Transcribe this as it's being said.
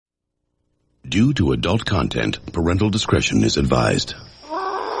Due to adult content, parental discretion is advised.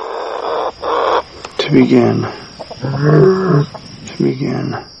 To begin.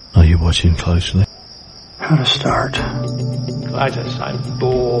 Are you watching closely? How to start. Titus, I'm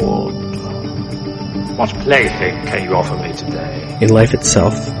bored. What plaything can you offer me today? In Life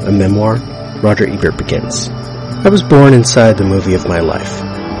Itself, a memoir, Roger Ebert begins. I was born inside the movie of my life.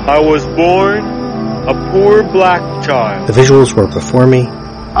 I was born a poor black child. The visuals were before me.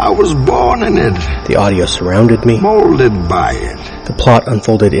 I was born in it. The audio surrounded me. Molded by it. The plot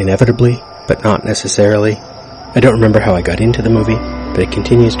unfolded inevitably, but not necessarily. I don't remember how I got into the movie, but it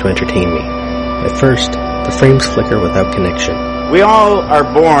continues to entertain me. At first, the frames flicker without connection. We all are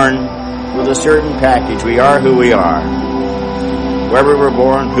born with a certain package. We are who we are. Where we were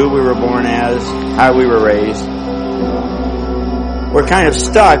born, who we were born as, how we were raised. We're kind of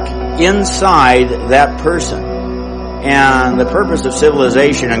stuck inside that person. And the purpose of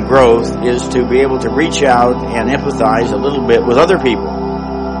civilization and growth is to be able to reach out and empathize a little bit with other people.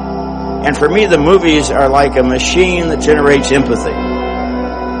 And for me, the movies are like a machine that generates empathy.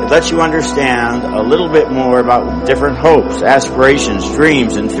 It lets you understand a little bit more about different hopes, aspirations,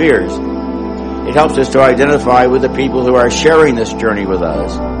 dreams, and fears. It helps us to identify with the people who are sharing this journey with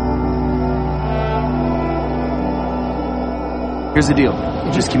us. Here's the deal.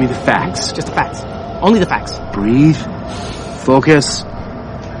 You just give me the facts. Just the facts. Only the facts. Breathe. Focus.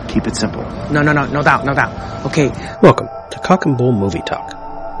 Keep it simple. No doubt. Okay. Welcome to Cock and Bull Movie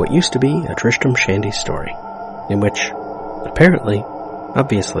Talk. What used to be a Tristram Shandy story, in which, apparently,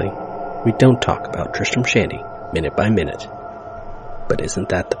 obviously, we don't talk about Tristram Shandy minute by minute. But isn't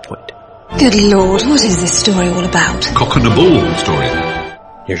that the point? Good Lord, what is this story all about? Cock and a Bull story.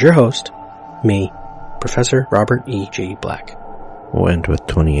 Here's your host, me, Professor Robert E. G. Black. We'll end with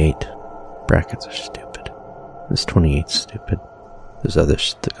 28. Brackets are stupid. This 28's stupid. There's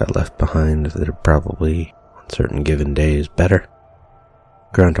others that got left behind that are probably, on certain given days, better.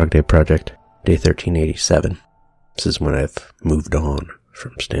 Groundhog Day Project, day 1387. This is when I've moved on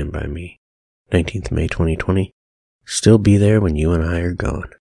from Stand By Me. 19th May 2020. Still be there when you and I are gone.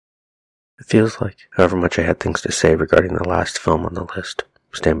 It feels like, however much I had things to say regarding the last film on the list,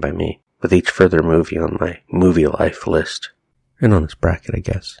 Stand By Me, with each further movie on my movie life list, and on this bracket, I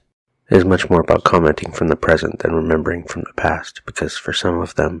guess. It is much more about commenting from the present than remembering from the past, because for some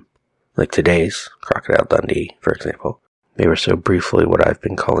of them, like today's, Crocodile Dundee, for example, they were so briefly what I've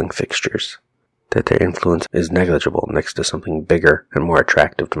been calling fixtures, that their influence is negligible next to something bigger and more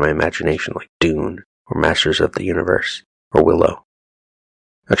attractive to my imagination like Dune, or Masters of the Universe, or Willow.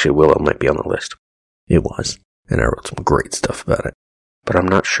 Actually, Willow might be on the list. It was, and I wrote some great stuff about it. But I'm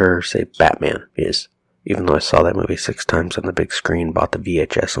not sure, say, Batman is. Even though I saw that movie 6 times on the big screen, bought the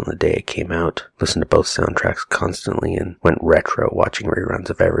VHS on the day it came out, listened to both soundtracks constantly, and went retro watching reruns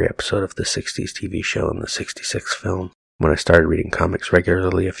of every episode of the 60s TV show and the 66 film. When I started reading comics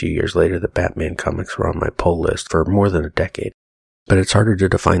regularly a few years later, the Batman comics were on my pull list for more than a decade. But it's harder to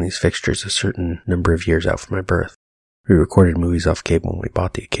define these fixtures a certain number of years out from my birth. We recorded movies off cable when we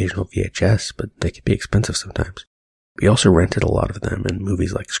bought the occasional VHS, but they could be expensive sometimes. We also rented a lot of them, and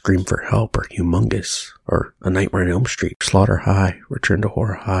movies like Scream for Help or Humongous, or A Nightmare on Elm Street, Slaughter High, Return to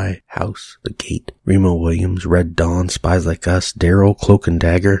Horror High, House, The Gate, Remo Williams, Red Dawn, Spies Like Us, Daryl, Cloak and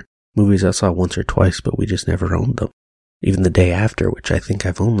Dagger, movies I saw once or twice but we just never owned them. Even The Day After, which I think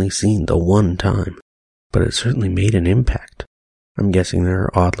I've only seen the one time, but it certainly made an impact. I'm guessing there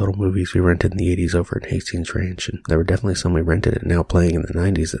are odd little movies we rented in the 80s over at Hastings Ranch, and there were definitely some we rented and now playing in the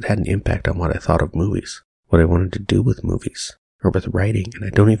 90s that had an impact on what I thought of movies, what I wanted to do with movies, or with writing, and I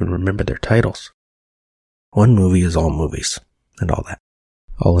don't even remember their titles. One movie is all movies, and all that.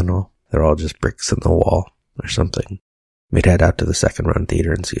 All in all, they're all just bricks in the wall, or something. We'd head out to the second run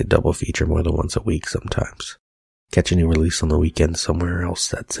theater and see a double feature more than once a week sometimes. Catch a new release on the weekend somewhere else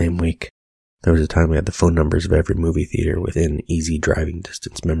that same week. There was a time we had the phone numbers of every movie theater within easy driving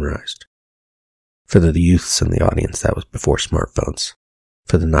distance memorized. For the youths in the audience, that was before smartphones.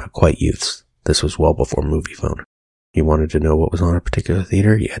 For the not quite youths, this was well before movie phone. You wanted to know what was on a particular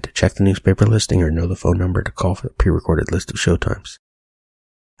theater, you had to check the newspaper listing or know the phone number to call for the pre-recorded list of showtimes.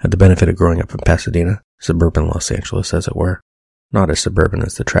 Had the benefit of growing up in Pasadena, suburban Los Angeles as it were. Not as suburban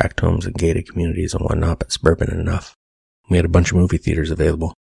as the tract homes and gated communities and whatnot, but suburban enough. We had a bunch of movie theaters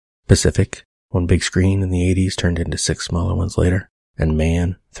available. Pacific, one big screen in the 80s turned into 6 smaller ones later, and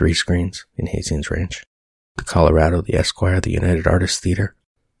Man, 3 screens in Hastings Ranch. The Colorado, the Esquire, the United Artists Theater,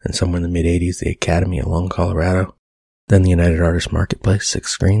 and somewhere in the mid-80s, the Academy along Colorado. Then the United Artists Marketplace,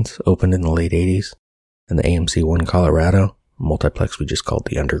 6 screens, opened in the late 80s, and the AMC One Colorado, a multiplex we just called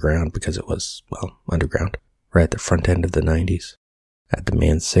the Underground because it was, well, underground, right at the front end of the 90s. Had the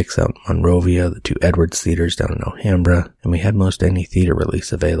Man 6 out in Monrovia, the 2 Edwards theaters down in Alhambra, and we had most any theater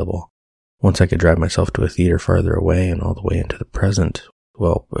release available. Once I could drive myself to a theater farther away and all the way into the present,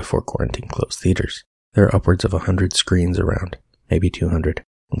 well, before quarantine closed theaters, there are upwards of 100 screens around, maybe 200,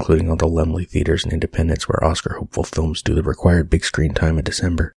 including all the Laemmle theaters and independents where Oscar-hopeful films do the required big screen time in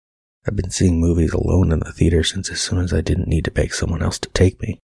December. I've been seeing movies alone in the theater since as soon as I didn't need to beg someone else to take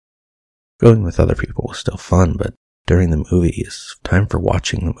me. Going with other people was still fun, but during the movie is time for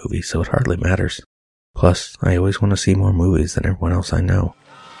watching the movie, so it hardly matters. Plus, I always want to see more movies than everyone else I know.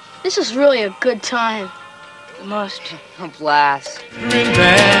 This is really a good time. It must. A blast. Whispering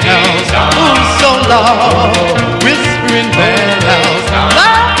bells, oh so long. Whispering bells,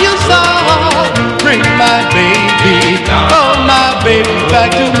 love you so. Bring my baby, oh my baby back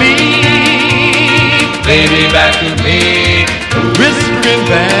to me. Baby back to me. Whispering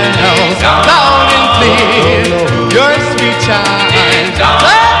bells, loud and clear. Your sweet chimes,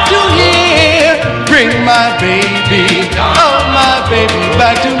 love to hear. Bring my baby, oh my baby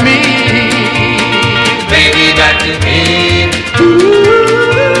back to me. Baby back to me.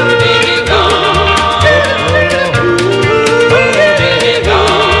 Ooh, baby gone. Baby gone. Baby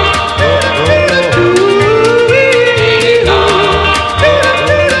gone.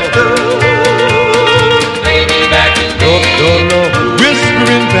 Baby back to me.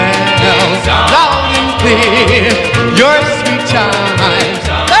 Whispering bells, loud and clear. Your sweet chimes,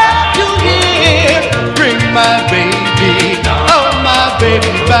 love to hear. Bring my baby, oh my baby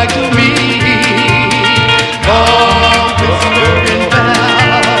back to me. Oh, whispering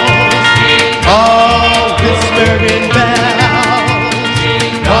bells. Oh, whispering bells.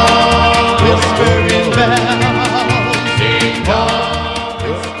 Oh, whispering bells.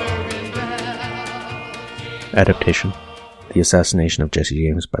 Adaptation: The Assassination of Jesse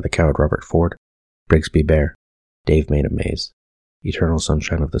James by the Coward Robert Ford, Brigsby Bear, Dave Made a Maze, Eternal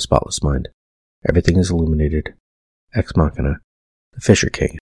Sunshine of the Spotless Mind, Everything is Illuminated, Ex Machina, The Fisher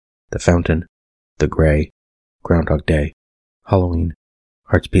King, The Fountain, The Grey, Groundhog Day, Halloween,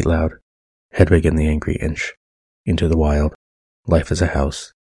 Hearts Beat Loud, Hedwig and the Angry Inch, Into the Wild, Life is a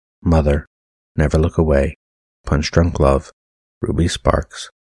House, Mother, Never Look Away, Punch Drunk Love, Ruby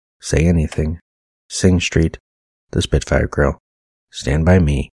Sparks, Say Anything, Sing Street, The Spitfire Grill, Stand By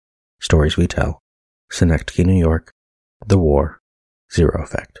Me, Stories We Tell, Synecdoche, New York, The War, Zero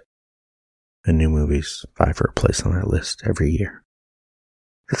Effect. And new movies vie for a place on that list every year.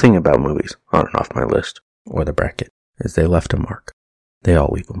 The thing about movies, on and off my list, or the bracket, is they left a mark. They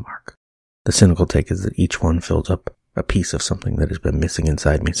all leave a mark. The cynical take is that each one fills up a piece of something that has been missing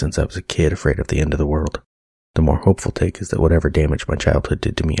inside me since I was a kid afraid of the end of the world. The more hopeful take is that whatever damage my childhood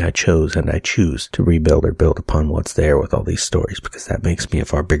did to me, I chose and I choose to rebuild or build upon what's there with all these stories, because that makes me a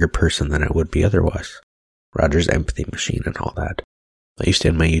far bigger person than I would be otherwise. Roger's empathy machine and all that. I used to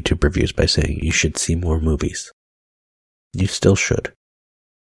end my YouTube reviews by saying you should see more movies. You still should.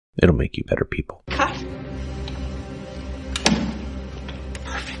 It'll make you better people. Cut.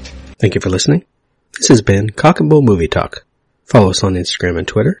 Thank you for listening. This has been Cock and Bull Movie Talk. Follow us on Instagram and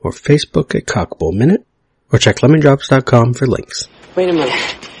Twitter, or Facebook at Cock Bull Minute, or check lemondrops.com for links. Wait a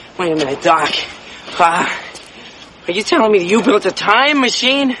minute, Doc. Are you telling me that you built a time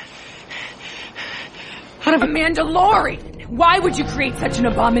machine? Out of a Mandalorian. Why would you create such an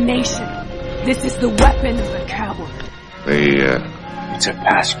abomination? This is the weapon of the coward. It's a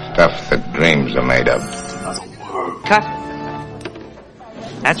past stuff that dreams are made of. Other world. Cut.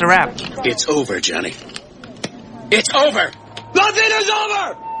 That's a wrap. It's over, Johnny. It's over! Nothing is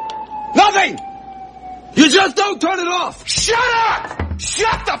over! Nothing! You just don't turn it off! Shut up!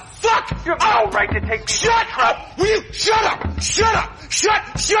 Shut the fuck! You have no right to take me. Shut up! Will you shut up? Shut up! Shut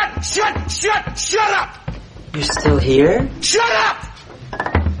up! You're still here? Shut up!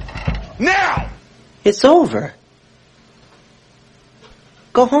 Now! It's over.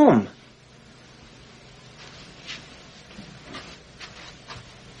 Go home.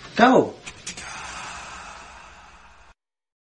 Go.